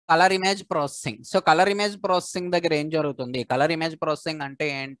Colour image processing. So colour image processing దగ్గర ఏం జరుగుతుంది? కలర్ ఇమేజ్ ప్రాసెసింగ్ అంటే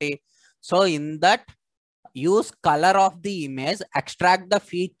ఏంటి? So in that use colour of the image, extract the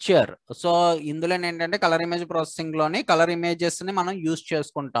feature. So ఇందులో ఏంటంటే colour image processing లోని colour images ని మనం యూస్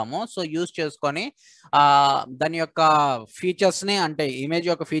చేసుకుంటాము. సో యూస్ చేసుకొని దాని యొక్క ఫీచర్స్ ని, అంటే ఇమేజ్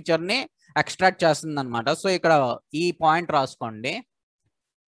యొక్క ఫీచర్ ని ఎక్స్ట్రాక్ట్ చేస్తుంది అనమాట. సో ఇక్కడ ఈ పాయింట్ రాసుకోండి.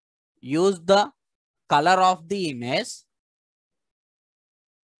 Use the colour of the image,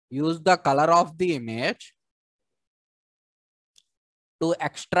 use the color of the image to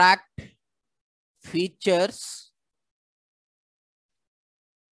extract features,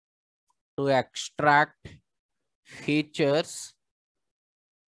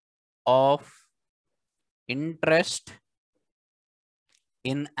 of interest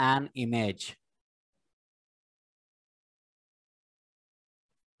in an image.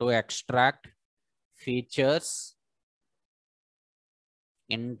 To extract features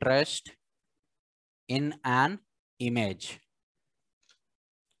interest in an image.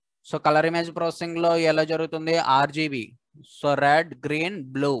 So colour image processing లో ఎలా జరుగుతుంది? RGB, so red, green,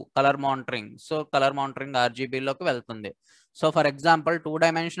 blue colour monitoring. So colour monitoring RGB లోకి వెళ్తుంది. So for example 2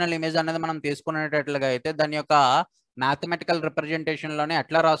 dimensional image అనేది మనం తీసుకునేటట్లుగా అయితే దాని యొక్క మ్యాథమెటికల్ రిప్రజెంటేషన్ లోనే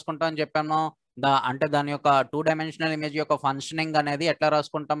ఎట్లా రాసుకుంటాం అని చెప్పాము. అంటే దాని యొక్క 2 డైమెన్షనల్ ఇమేజ్ యొక్క ఫంక్షనింగ్ అనేది ఎట్లా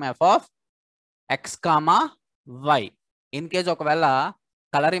రాసుకుంటాం? F of X comma why. In case ఒకవేళ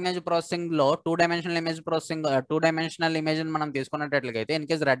కలర్ ఇమేజ్ ప్రాసెసింగ్ లో 2 dimensional image processing 2 dimensional image మనం తీసుకున్నట్లయితే అయితే ఇన్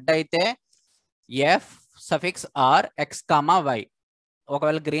కేస్ రెడ్ అయితే F suffix are X comma why,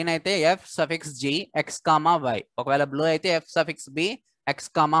 ఒకవేళ గ్రీన్ అయితే F suffix G X comma why, ఒకవేళ blue అయితే F suffix B X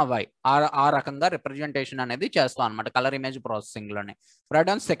comma why. ఆ రకంగా రిప్రజెంటేషన్ అనేది చేస్తాం అనమాట కలర్ ఇమేజ్ ప్రాసెసింగ్ లోనే.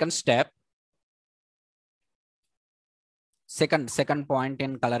 Right on second step, second point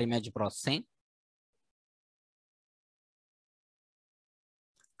in colour image processing.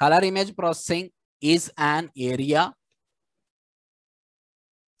 Color image processing is an area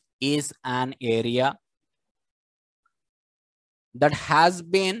that has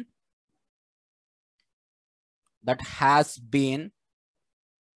been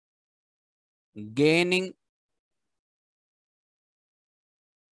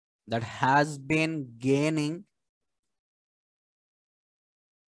gaining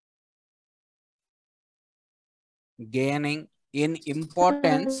in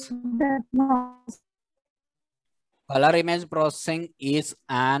importance. Color image processing is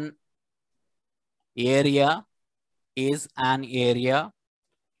an area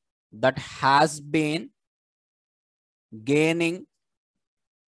that has been gaining,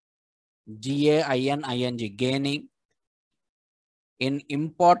 G-A-I-N-I-N-G, gaining in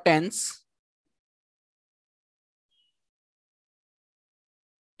importance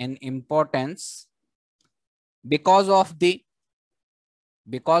because of the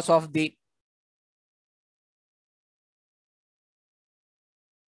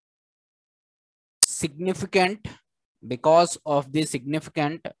significant SIGNIFICANT,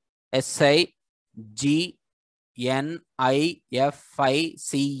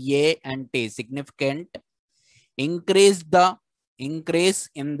 significant increase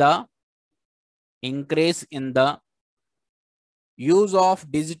in the use of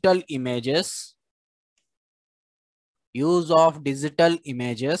digital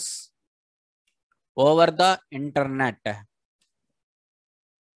images over the internet.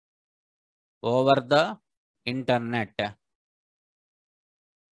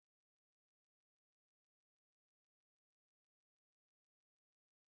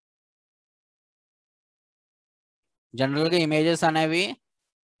 General గా images అనేవి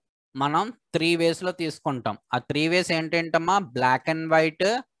మనం 3 ways లో తీసుకుంటాం. ఆ 3 ways ఏంటంటమ్మా? Black and white,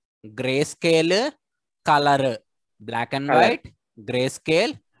 grey scale, colour. Black and white, grey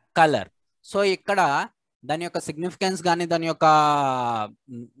scale, colour. So ఇక్కడ దాని యొక్క significance కానీ దాని యొక్క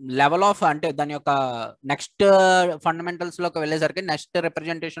లెవెల్ ఆఫ్, అంటే దాని యొక్క నెక్స్ట్ ఫండమెంటల్స్ లోకి వెళ్ళేసరికి, నెక్స్ట్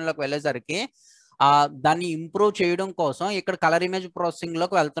రిప్రజెంటేషన్ లోకి వెళ్ళేసరికి దాన్ని ఇంప్రూవ్ చేయడం కోసం ఇక్కడ కలర్ ఇమేజ్ ప్రాసెసింగ్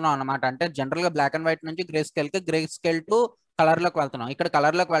లోకి వెళ్తున్నాం అనమాట. అంటే జనరల్ గా బ్లాక్ అండ్ వైట్ నుంచి గ్రే స్కేల్ టు కలర్ లోకి వెళ్తున్నాం. ఇక్కడ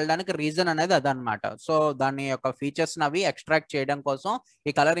కలర్ లోకి వెళ్ళడానికి రీజన్ అనేది అదనమాట. సో దాని యొక్క ఫీచర్స్ అవి ఎక్స్ట్రాక్ట్ చేయడం కోసం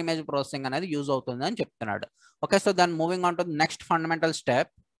ఈ కలర్ ఇమేజ్ ప్రాసెసింగ్ అనేది యూజ్ అవుతుంది అని చెప్తున్నాడు. ఓకే, సో దాన్ని moving on to next fundamental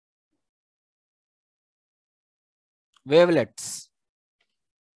step, wavelets.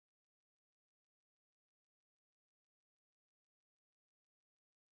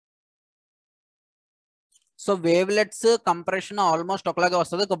 So wavelets compression almost ఒకలాగే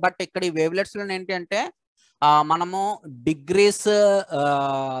వస్తుంది. బట్ ఇక్కడ ఈ వేవ్లెట్స్ లో ఏంటి అంటే మనము డిగ్రీస్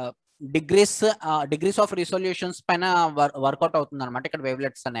డిగ్రీస్ ఆఫ్ రిసొల్యూషన్స్ పైన వర్కౌట్ అవుతుంది అనమాట ఇక్కడ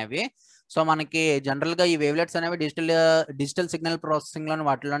వేవ్లెట్స్ అనేవి. సో మనకి జనరల్ గా ఈ వేవ్లెట్స్ అనేవి డిజిటల్ సిగ్నల్ ప్రాసెసింగ్ లోని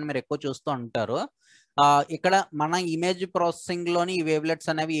వాటిలోని మీరు ఎక్కువ చూస్తూ ఉంటారు. ఇక్కడ మన ఇమేజ్ ప్రాసెసింగ్ లోని ఈ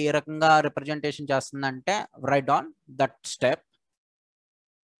వేవ్లెట్స్ అనేవి ఏ రకంగా రిప్రజెంటేషన్ చేస్తుందంటే right on that step.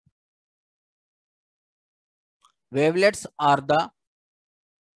 wavelets are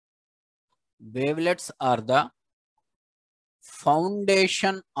the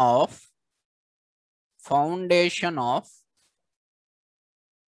foundation of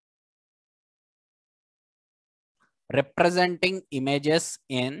representing images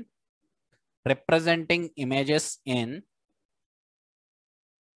in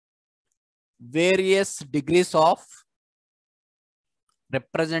various degrees of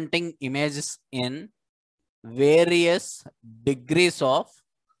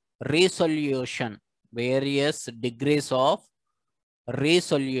resolution.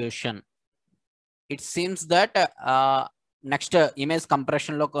 It seems that next image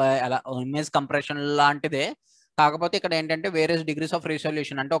compression లో ఇమేజ్ కంప్రెషన్ లాంటిదే, కాకపోతే ఇక్కడ ఏంటంటే వేరియస్ డిగ్రీస్ ఆఫ్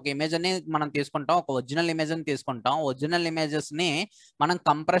రిజల్యూషన్. అంటే ఒక ఇమేజ్ ని మనం తీసుకుంటాం, ఒక ఒరిజినల్ ఇమేజ్ ని తీసుకుంటాం, ఒరిజినల్ ఇమేజెస్ ని మనం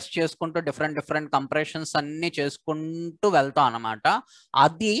కంప్రెస్ చేసుకుంటూ డిఫరెంట్ కంప్రెషన్స్ అన్ని చేసుకుంటూ వెళ్తాం అన్నమాట.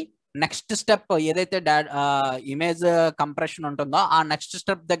 అది నెక్స్ట్ స్టెప్ ఏదైతే ఇమేజ్ కంప్రెషన్ ఉంటుందో ఆ నెక్స్ట్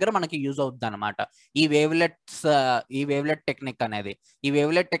స్టెప్ దగ్గర మనకి యూజ్ అవుతుంది అనమాట ఈ వేవ్లెట్ టెక్నిక్ అనేది. ఈ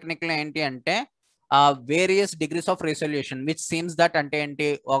వేవ్లెట్ టెక్నిక్ లో ఏంటి అంటే various degrees of resolution which seems that అంటే ఏంటి,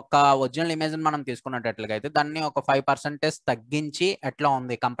 ఒక ఒరిజినల్ ఇమేజ్ మనం తీసుకున్నట్లుగా అయితే దాన్ని ఒక 5% తగ్గించి ఎట్లా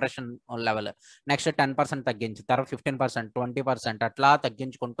ఉంది కంప్రెషన్ లెవెల్, నెక్స్ట్ 10% తగ్గించి, తర్వాత 15%, 20% అట్లా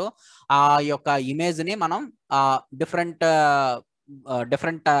తగ్గించుకుంటూ ఆ యొక్క ఇమేజ్ ని మనం డిఫరెంట్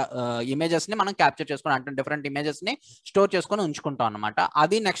ఇమేజెస్ ని మనం క్యాప్చర్ చేసుకుని అంటే డిఫరెంట్ ఇమేజెస్ ని స్టోర్ చేసుకొని ఉంచుకుంటాం అనమాట.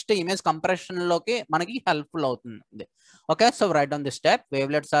 అది నెక్స్ట్ ఇమేజ్ కంప్రెషన్ లోకి మనకి హెల్ప్ఫుల్ అవుతుంది. Okay, so right on the step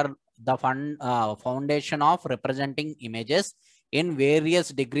wavelets are the foundation of representing images in various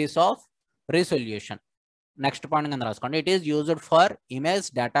degrees of resolution. Next point కింద రాసుకోండి. It is used for image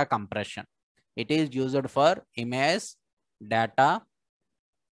data compression. It is used for image data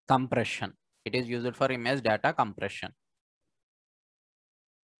compression. It is used for image data compression.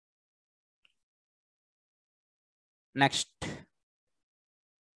 Next,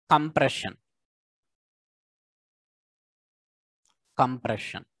 compression.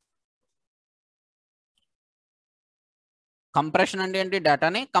 Compression అంటే ఏంటి,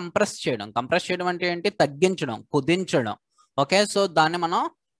 డేటాని compress చేయడం అంటే ఏంటి, తగ్గించడం, కుదించడం. Okay, so దాన్ని మనం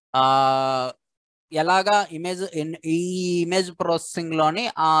ఎలాగా ఈ ఇమేజ్ ప్రాసెసింగ్ లోని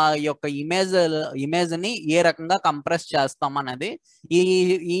ఆ యొక్క ఇమేజ్ ని ఏ రకంగా కంప్రెస్ చేస్తాం అనేది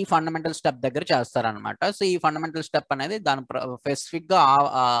ఈ ఫండమెంటల్ స్టెప్ దగ్గర చేస్తారనమాట. సో ఈ ఫండమెంటల్ స్టెప్ అనేది దాని స్పెసిఫిక్ గా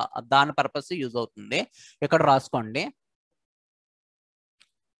దాని పర్పస్ యూజ్ అవుతుంది. ఇక్కడ రాసుకోండి.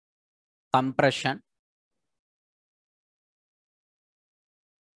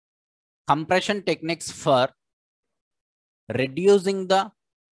 compression techniques for reducing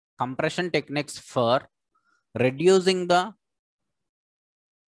the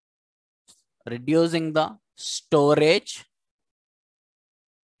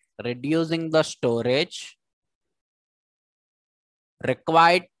storage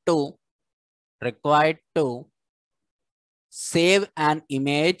required to save an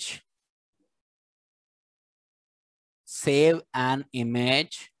image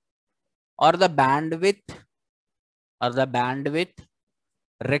or the bandwidth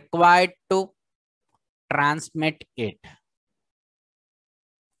required to transmit it.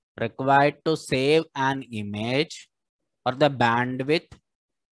 Required to save an image or the bandwidth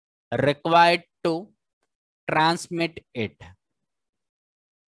required to transmit it.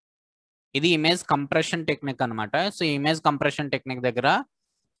 ఇది image compression technique అన్నమాట. So image compression technique దగ్గర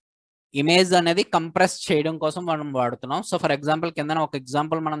image అనేది compress చేయడం కోసం మనం వాడుతున్నాం. So for example కింద ఒక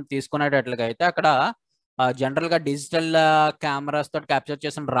ఎగ్జాంపుల్ మనం తీసుకునేటట్లుగా అయితే అక్కడ జనరల్ గా డిజిటల్ కెమెరాస్ తోటి క్యాప్చర్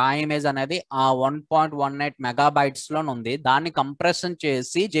చేసిన రా ఇమేజ్ అనేది 1.18 మెగాబైట్స్ లో ఉంది. దాన్ని కంప్రెషన్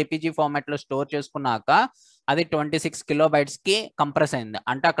చేసి జేపీజీ ఫార్మాట్ లో స్టోర్ చేసుకున్నాక అది 26 కిలోబైట్స్ కి కంప్రెస్ అయింది.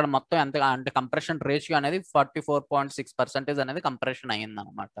 అంటే అక్కడ మొత్తం ఎంత అంటే కంప్రెషన్ రేషియో అనేది 44.6% అనేది కంప్రెషన్ అయ్యింది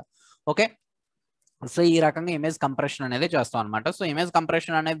అనమాట. ఓకే, సో ఈ రకంగా ఇమేజ్ కంప్రెషన్ అనేది చేస్తాం అనమాట. సో ఇమేజ్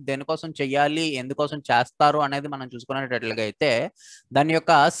కంప్రెషన్ అనేది దేనికోసం చెయ్యాలి, ఎందుకోసం చేస్తారు అనేది మనం చూసుకునేటట్లుగా అయితే దాని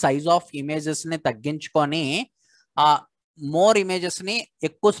యొక్క సైజ్ ఆఫ్ ఇమేజెస్ ని తగ్గించుకొని మోర్ ఇమేజెస్ ని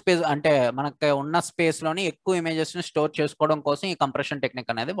ఎక్కువ స్పేస్ అంటే మనకి ఉన్న స్పేస్ లోని ఎక్కువ ఇమేజెస్ ని స్టోర్ చేసుకోవడం కోసం ఈ కంప్రెషన్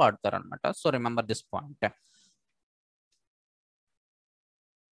టెక్నిక్ అనేది వాడతారు అనమాట. So remember this point.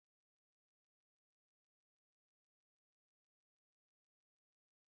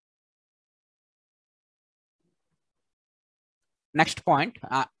 Next point,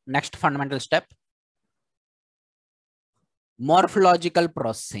 next fundamental step, morphological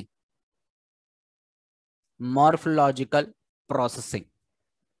processing. Morphological processing.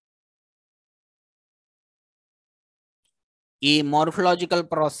 ఈ morphological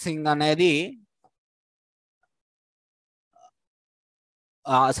processing అనేది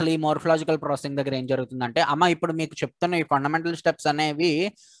అసలు ఈ మోర్ఫలాజికల్ ప్రాసెసింగ్ దగ్గర ఏం జరుగుతుందంటే, అమ్మ ఇప్పుడు మీకు చెప్తున్న ఈ ఫండమెంటల్ స్టెప్స్ అనేవి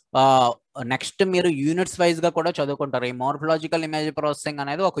నెక్స్ట్ మీరు యూనిట్స్ వైజ్ గా కూడా చదువుకుంటారు. ఈ మోర్ఫలాజికల్ ఇమేజ్ ప్రాసెసింగ్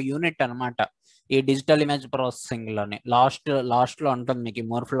అనేది ఒక యూనిట్ అన్నమాట ఈ డిజిటల్ ఇమేజ్ ప్రాసెసింగ్ లోని లాస్ట్ లో ఉంటుంది మీకు ఈ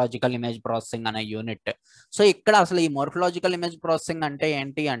మోర్ఫలాజికల్ ఇమేజ్ ప్రాసెసింగ్ అనే యూనిట్. సో ఇక్కడ అసలు ఈ మోర్ఫలాజికల్ ఇమేజ్ ప్రాసెసింగ్ అంటే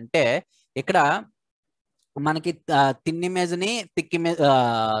ఏంటి అంటే, ఇక్కడ మనకి థిన్ ఇమేజ్ ని థిక్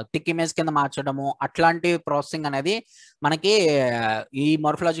ఇమేజ్ కింద మార్చడము అట్లాంటి ప్రాసెసింగ్ అనేది మనకి ఈ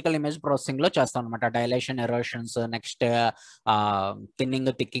మోర్ఫలాజికల్ ఇమేజ్ ప్రాసెసింగ్ లో చేస్తాం అనమాట. డైలేషన్, ఎరోషన్స్, నెక్స్ట్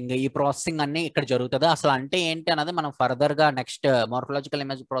థిన్నింగ్, థిక్కింగ్, ఈ ప్రాసెసింగ్ అన్ని ఇక్కడ జరుగుతుంది. అసలు అంటే ఏంటి అనేది మనం ఫర్దర్ గా నెక్స్ట్ మోర్ఫలాజికల్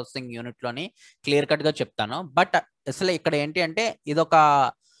ఇమేజ్ ప్రాసెసింగ్ యూనిట్ లోని క్లియర్ కట్ గా చెప్తాను. బట్ అసలు ఇక్కడ ఏంటి అంటే ఇదొక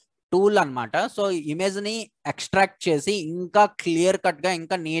టూల్ అన్నమాట. సో ఇమేజ్ ని ఎక్స్ట్రాక్ట్ చేసి ఇంకా క్లియర్ కట్ గా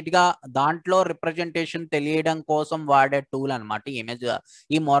ఇంకా నీట్ గా దాంట్లో రిప్రజెంటేషన్ తెలియడం కోసం వాడే టూల్ అన్నమాట ఇమేజ్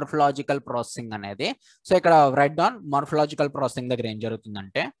ఈ మోర్ఫలాజికల్ ప్రాసెసింగ్ అనేది. సో ఇక్కడ రైట్ డౌన్ మోర్ఫలాజికల్ ప్రాసెసింగ్ దగ్గర ఏం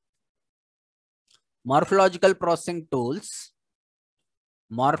జరుగుతుందంటే, morphological processing tools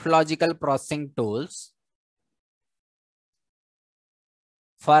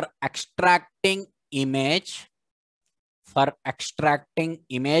for extracting image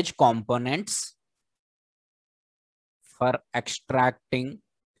components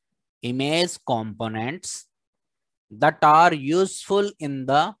that are useful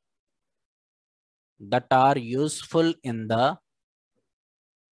in the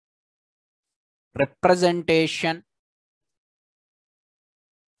representation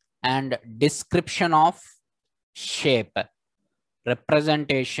and description of shape.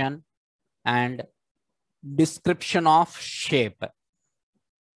 Representation and description of shape.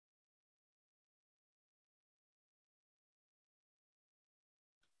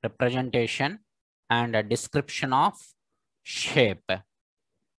 Representation and description of shape.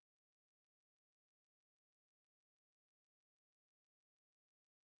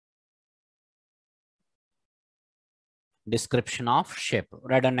 Description of shape.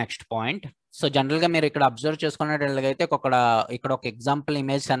 Right on next point. So general గా మీరు ఇక్కడ observe చేసుకున్నట్లయితే ఇక్కడ ఒక example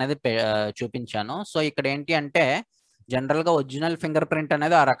image అనేది చూపించాను. So ఇక్కడ ఏంటి అంటే జనరల్ గా ఒరిజినల్ ఫింగర్ ప్రింట్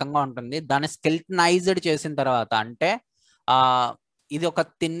అనేది ఆ రకంగా ఉంటుంది. దాన్ని స్కెల్టనైజ్డ్ చేసిన తర్వాత, అంటే ఇది ఒక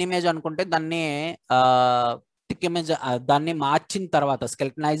థిన్ ఇమేజ్ అనుకుంటే దాన్ని థిక్ ఇమేజ్ దాన్ని మార్చిన తర్వాత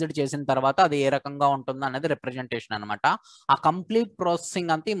స్కెల్టనైజ్డ్ చేసిన తర్వాత అది ఏ రకంగా ఉంటుందో అనేది రిప్రజెంటేషన్ అనమాట. ఆ కంప్లీట్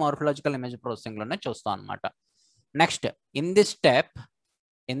ప్రాసెసింగ్ అంతా ఈ మోర్ఫలాజికల్ ఇమేజ్ ప్రాసెసింగ్ లోనే చూస్తాం అనమాట. Next, in this step,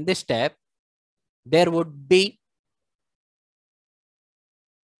 there would be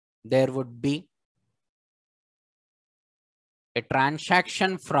a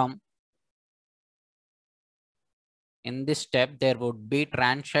transaction from. In this step, there would be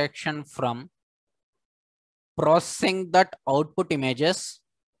transaction from processing that output images,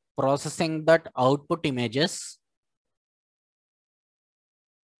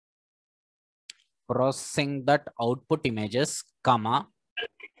 comma,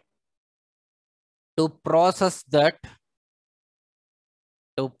 to process that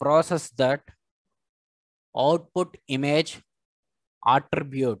output image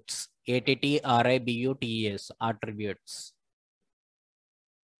attributes, attributes, attributes.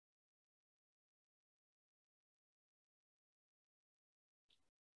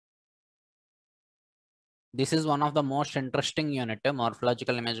 This is one of the most interesting unit.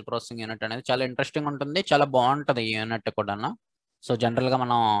 Morphological image processing unit అనేది చాలా interesting ఉంటుంది, చాలా బాగుంటుంది ఈ unit కూడా. So general గా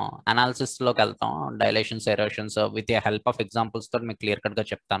మనం analysis లోకి వెళ్తాం, డైలేషన్స్, erosions with the help of examples తో మీకు క్లియర్ కట్ గా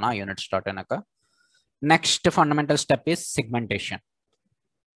చెప్తాను ఆ యూనిట్ స్టార్ట్ అయినాక. Next fundamental step is segmentation.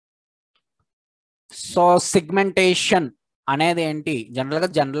 So segmentation అనేది ఏంటి?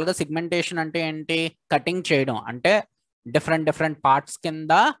 జనరల్ గా సిగ్మెంటేషన్ అంటే ఏంటి? కటింగ్ చేయడం, అంటే డిఫరెంట్ పార్ట్స్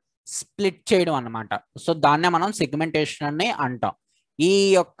కింద స్ప్లిట్ చేయడం అన్నమాట. సో దాన్నే మనం సిగ్మెంటేషన్ అని అంటాం. ఈ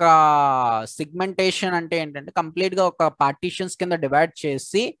యొక్క సిగ్మెంటేషన్ అంటే ఏంటంటే కంప్లీట్ గా ఒక పార్టీషన్స్ కింద డివైడ్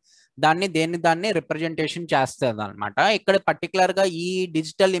చేసి దాన్ని రిప్రజెంటేషన్ చేస్తుంది అనమాట. ఇక్కడ పర్టికులర్ గా ఈ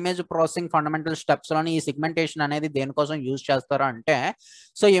digital image processing fundamental steps లోని ఈ సిగ్మెంటేషన్ అనేది దేనికోసం యూజ్ చేస్తారు అంటే,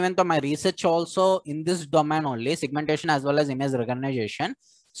 సో ఈవెన్ తో my research also in this domain only, segmentation as well as image recognition.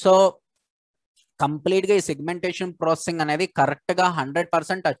 So complete గా ఈ సిగ్మెంటేషన్ ప్రాసెసింగ్ అనేది కరెక్ట్ గా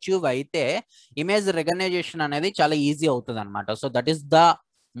 100% అచీవ్ అయితే ఇమేజ్ రికగ్నైజేషన్ అనేది చాలా ఈజీ అవుతుంది అనమాట. So that is the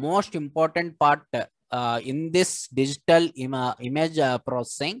most important part in this digital image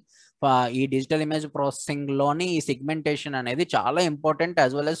processing ఈ డిజిటల్ ఇమేజ్ ప్రాసెసింగ్ లోని ఈ సిగ్మెంటేషన్ అనేది చాలా important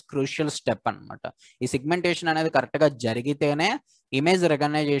as well as crucial step అన్నమాట. ఈ సిగ్మెంటేషన్ అనేది కరెక్ట్ గా జరిగితేనే ఇమేజ్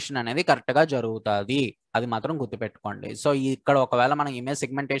రికగ్నైజేషన్ అనేది కరెక్ట్ గా జరుగుతుంది. అది మాత్రం గుర్తుపెట్టుకోండి. సో ఇక్కడ ఒకవేళ మనం ఇమేజ్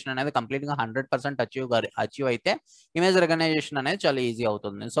సిగ్మెంటేషన్ అనేది కంప్లీట్ గా 100% అచీవ్ అయితే ఇమేజ్ రికగ్నైజేషన్ అనేది చాలా ఈజీ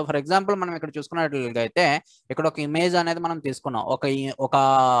అవుతుంది. సో ఫర్ ఎగ్జాంపుల్ మనం ఇక్కడ చూసుకున్నట్లయితే అయితే ఇక్కడ ఒక ఇమేజ్ అనేది మనం తీసుకున్నాం. ఒక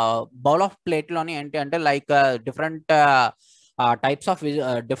బౌల్ ఆఫ్ ప్లేట్ లోని ఏంటి అంటే like different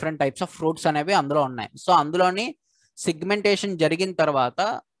different types of fruits అనేవి అందులో ఉన్నాయి. సో అందులోని సిగ్మెంటేషన్ జరిగిన తర్వాత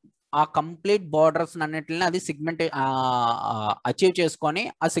ఆ కంప్లీట్ బార్డర్స్ అన్నిటిని అది అచీవ్ చేసుకొని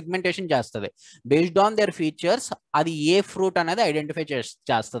ఆ సిగ్మెంటేషన్ చేస్తుంది. బేస్డ్ ఆన్ దేర్ ఫీచర్స్ అది ఏ ఫ్రూట్ అనేది ఐడెంటిఫై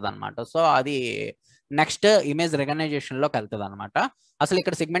చేస్తుంది అనమాట. సో అది నెక్స్ట్ ఇమేజ్ రికగ్నైజేషన్ లోకి వెళ్తుంది అనమాట. అసలు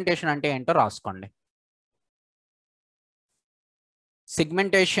ఇక్కడ సిగ్మెంటేషన్ అంటే ఏంటో రాసుకోండి.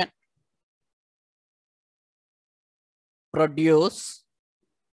 Segmentation produce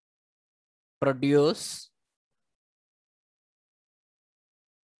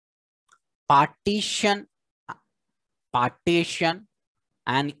partition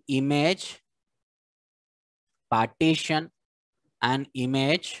an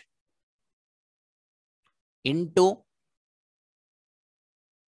image into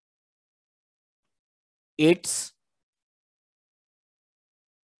its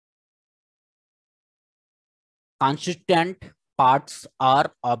constituent parts or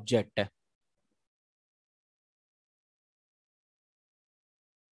object.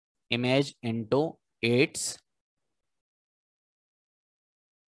 Image into its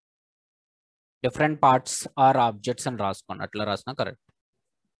different parts or objects and రాసుకోండి. అట్లా రాసిన కరెక్ట్.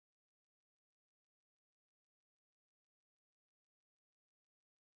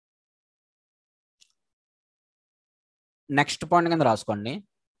 నెక్స్ట్ పాయింట్ కింద రాసుకోండి.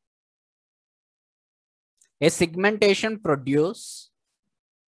 A segmentation produce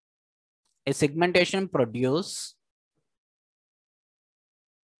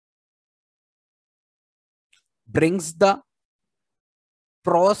brings the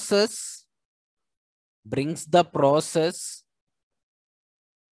process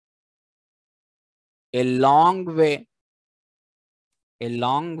a long way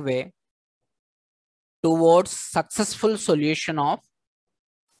towards successful solution of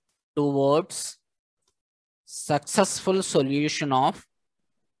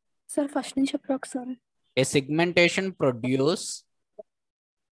Sir, first నుంచి చెప్పు ఒకసారి. A segmentation produce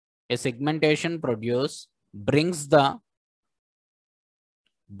brings the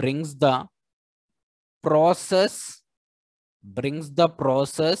process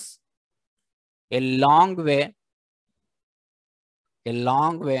a long way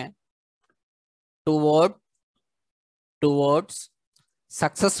towards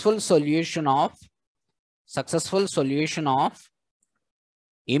successful solution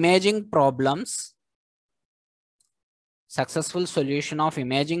of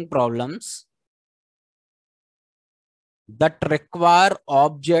imaging problems that require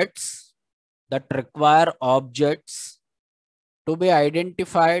objects to be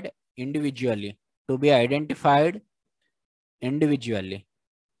identified individually.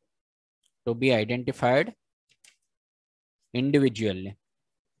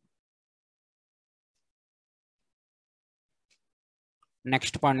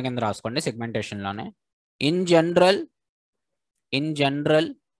 Next point కింద రాసుకోండి segmentation లోనే. In general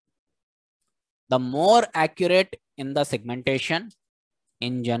the more accurate in the segmentation,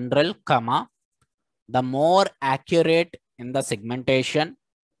 the more accurate in the segmentation,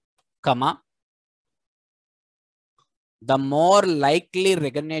 the more likely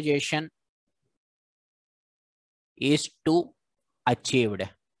recognition is to achieved.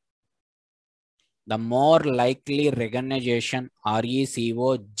 The more likely recognition,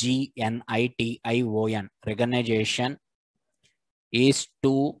 recognition, recognition is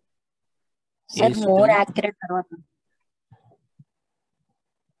to more accurate తర్వాత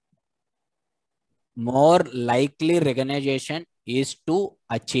more likely recognition is to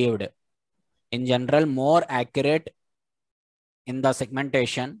achieved. In general, more accurate in the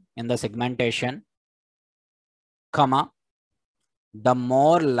segmentation, the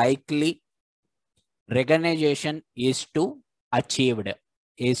more likely recognition is to achieved.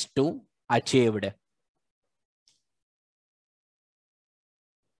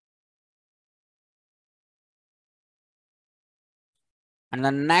 And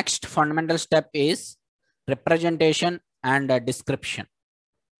the next fundamental step is representation and description.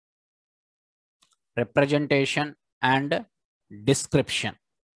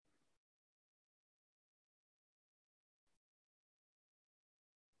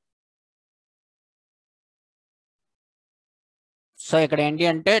 So ఇక్కడ ఏంటి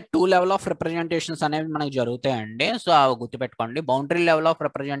అంటే 2 level of representations అనేవి మనకు జరుగుతాయండి. So అవి గుర్తుపెట్టుకోండి. Boundary level of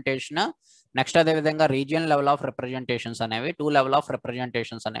representation, next అదే విధంగా రీజియన్ లెవెల్ ఆఫ్ రిప్రజెంటేషన్స్ అనేవి 2 లెవెల్ ఆఫ్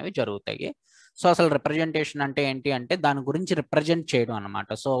రిప్రజెంటేషన్స్ అనేవి జరుగుతాయి. సో అసలు రిప్రజెంటేషన్ అంటే ఏంటి అంటే దాని గురించి రిప్రజెంట్ చేయడం అనమాట.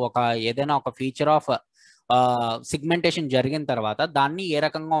 సో ఏదైనా ఒక ఫీచర్ ఆఫ్ సిగ్మెంటేషన్ జరిగిన తర్వాత దాన్ని ఏ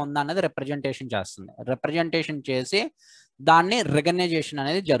రకంగా ఉందన్నది రిప్రజెంటేషన్ చేస్తుంది. రిప్రజెంటేషన్ చేసి దాన్ని రికగ్నైజేషన్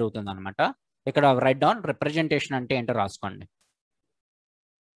అనేది జరుగుతుంది అనమాట. ఇక్కడ రైట్ డౌన్ రిప్రజెంటేషన్ అంటే ఏంటో రాసుకోండి.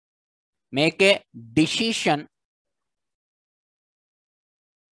 Make a decision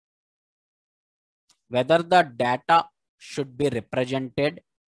whether the data should be represented.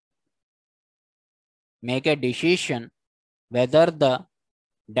 Make a decision whether the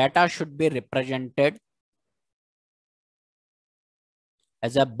data should be represented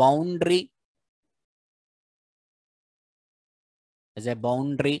as a boundary,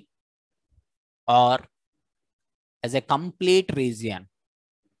 or as a complete region,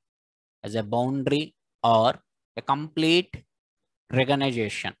 as a boundary or a complete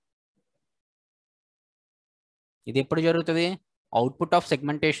recognition. ఇది ఎప్పుడు జరుగుతుంది? Output of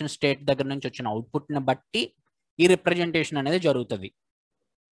segmentation state దగ్గర నుంచి వచ్చిన output ని బట్టి ఈ representation అనేది జరుగుతుంది.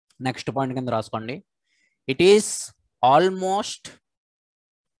 నెక్స్ట్ పాయింట్ కింద రాసుకోండి. It is almost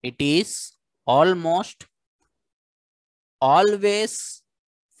always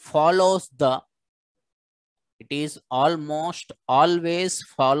follows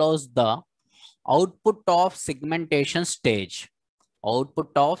the output of segmentation stage.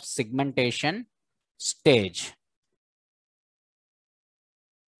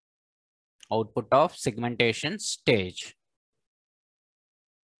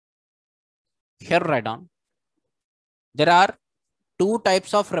 Here write down. There are two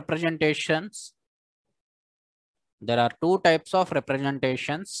types of representations.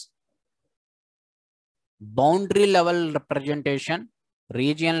 Boundary level representation,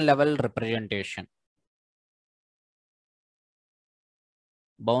 region level representation.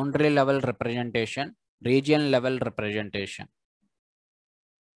 Boundary level representation, region level representation.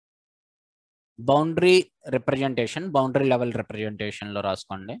 Boundary level representation lo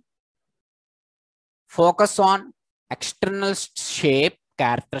raskondi. Focus on external shape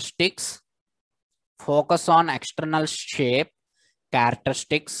characteristics.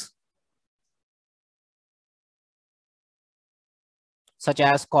 Such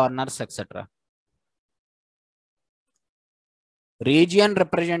as corners, etc. Region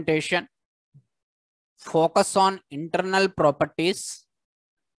representation, focus on internal properties,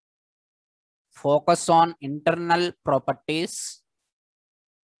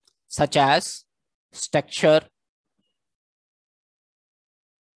 such as structure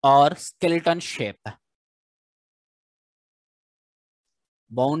or skeleton shape.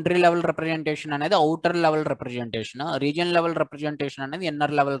 Boundary level representation అనేది outer level representation, region level representation అనేది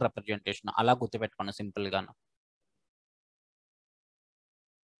inner level representation. అలా గుర్తుపెట్టుకోండి simple గా.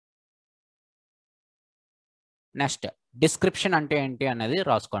 Next description అంటే ఏంటి అనేది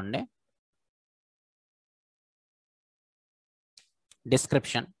రాసుకోండి.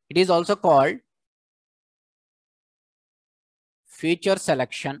 Description. It is also called feature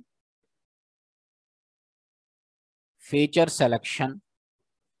selection.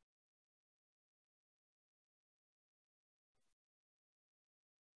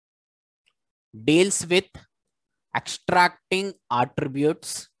 Deals with extracting attributes.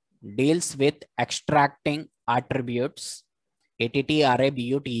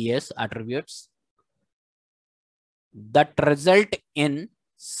 Attributes that result in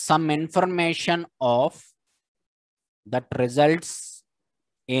some information of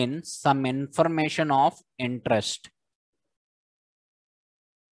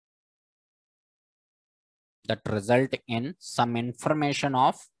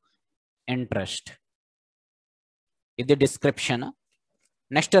interest. ఇది description.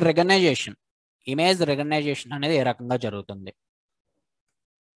 Next recognition. Image recognition అనేది ఏ రకంగా జరుగుతుంది?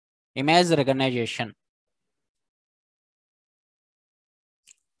 ఇమేజ్ రికగ్నైజేషన్,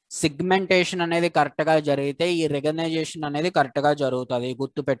 సిగ్మెంటేషన్ అనేది కరెక్ట్ గా జరిగితే ఈ రికగ్నైజేషన్ అనేది కరెక్ట్ గా జరుగుతుంది.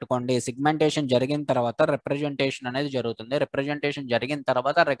 గుర్తు పెట్టుకోండి. సిగ్మెంటేషన్ జరిగిన తర్వాత రిప్రజెంటేషన్ అనేది జరుగుతుంది. రిప్రజెంటేషన్ జరిగిన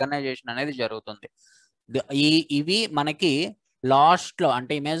తర్వాత రికగ్నైజేషన్ అనేది జరుగుతుంది. ఇవి మనకి లాస్ట్ లో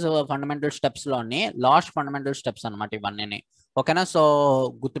అంటే ఇమేజ్ ఫండమెంటల్ స్టెప్స్ లోని లాస్ట్ ఫండమెంటల్ స్టెప్స్ అనమాట ఇవన్నీ. ఓకేనా? సో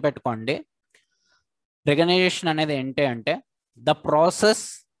గుర్తుపెట్టుకోండి. రికగ్నైజేషన్ అనేది ఏంటి అంటే the process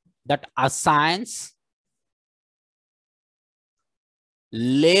that assigns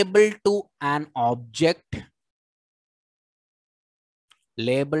label to an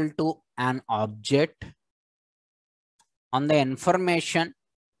object on the information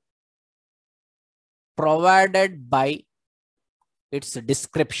provided by its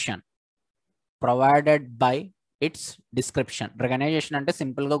description. Provided by its description. Recognition అంటే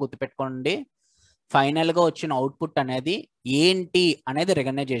సింపుల్ గా గుర్తుపెట్టుకోండి, ఫైనల్ గా వచ్చిన అవుట్పుట్ అనేది ఏంటి అనేది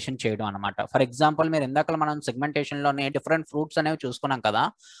రికగ్నైజేషన్ చేయడం అనమాట. ఫర్ ఎగ్జాంపుల్ మీరు ఇందాక మనం సెగ్మెంటేషన్ లోనే డిఫరెంట్ ఫ్రూట్స్ అనేవి చూసుకున్నాం కదా,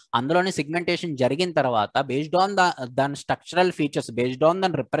 అందులోని సెగ్మెంటేషన్ జరిగిన తర్వాత బేస్డ్ ఆన్ దాని స్ట్రక్చరల్ ఫీచర్స్, బేస్డ్ ఆన్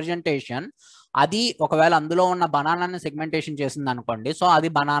దాని రిప్రజెంటేషన్, అది ఒకవేళ అందులో ఉన్న బనానాని సెగ్మెంటేషన్ చేసింది అనుకోండి, సో అది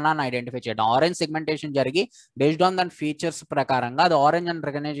బనానాని ఐడెంటిఫై చేయడం. ఆరెంజ్ సెగ్మెంటేషన్ జరిగి బేస్డ్ ఆన్ దాని ఫీచర్స్ ప్రకారంగా అది orange and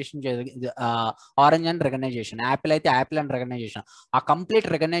recognition, orange and recognition. Apple అయితే యాపిల్ అండ్ రికగ్నైజేషన్. ఆ కంప్లీట్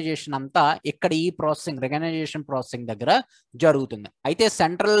రికగ్నైజేషన్ అంతా ఇక్కడ ఈ ప్రాసెసింగ్, రికగ్నైజేషన్ ప్రాసెసింగ్ దగ్గర జరుగుతుంది. అయితే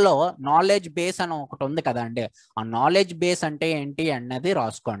సెంట్రల్ లో నాలెడ్జ్ బేస్ అని ఒకటి ఉంది కదా అండి, ఆ నాలెడ్జ్ బేస్ అంటే ఏంటి అన్నది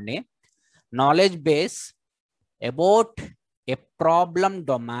రాసుకోండి. Knowledge base about a problem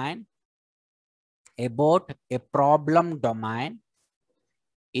domain, about a problem domain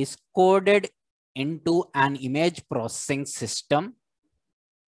is coded into an image processing system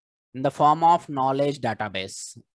in the form of knowledge database.